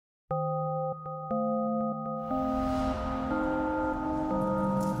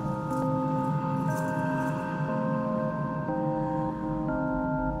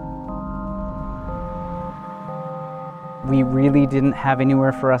We really didn't have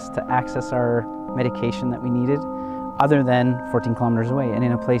anywhere for us to access our medication that we needed other than 14 kilometers away, and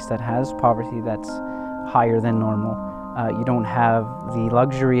in a place that has poverty that's higher than normal. You don't have the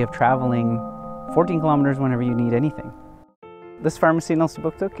luxury of traveling 14 kilometers whenever you need anything. This pharmacy in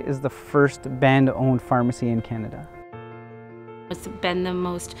Elsipogtog is the first band-owned pharmacy in Canada. It's been the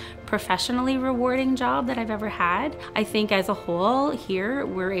most professionally rewarding job that I've ever had. I think as a whole here,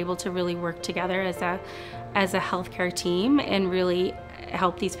 we're able to really work together as a healthcare team and really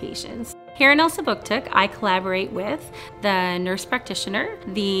help these patients. Here in Elsipogtog, I collaborate with the nurse practitioner,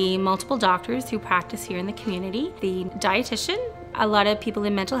 the multiple doctors who practice here in the community, the dietitian, a lot of people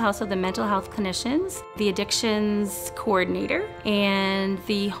in mental health, so the mental health clinicians, the addictions coordinator, and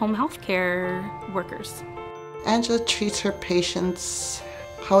the home health care workers. Angela treats her patients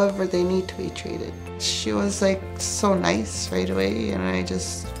however they need to be treated. She was like so nice right away, and I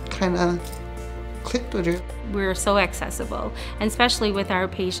just kind of clicked with her. We're so accessible, and especially with our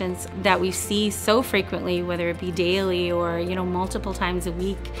patients that we see so frequently, whether it be daily or multiple times a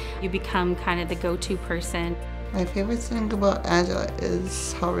week, you become kind of the go-to person. My favorite thing about Angela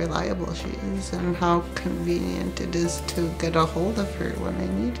is how reliable she is and how convenient it is to get a hold of her when I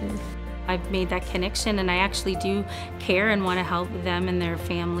need her. I've made that connection, and I actually do care and want to help them and their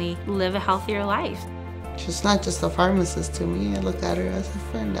family live a healthier life. She's not just a pharmacist to me, I look at her as a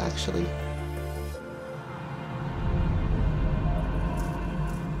friend actually.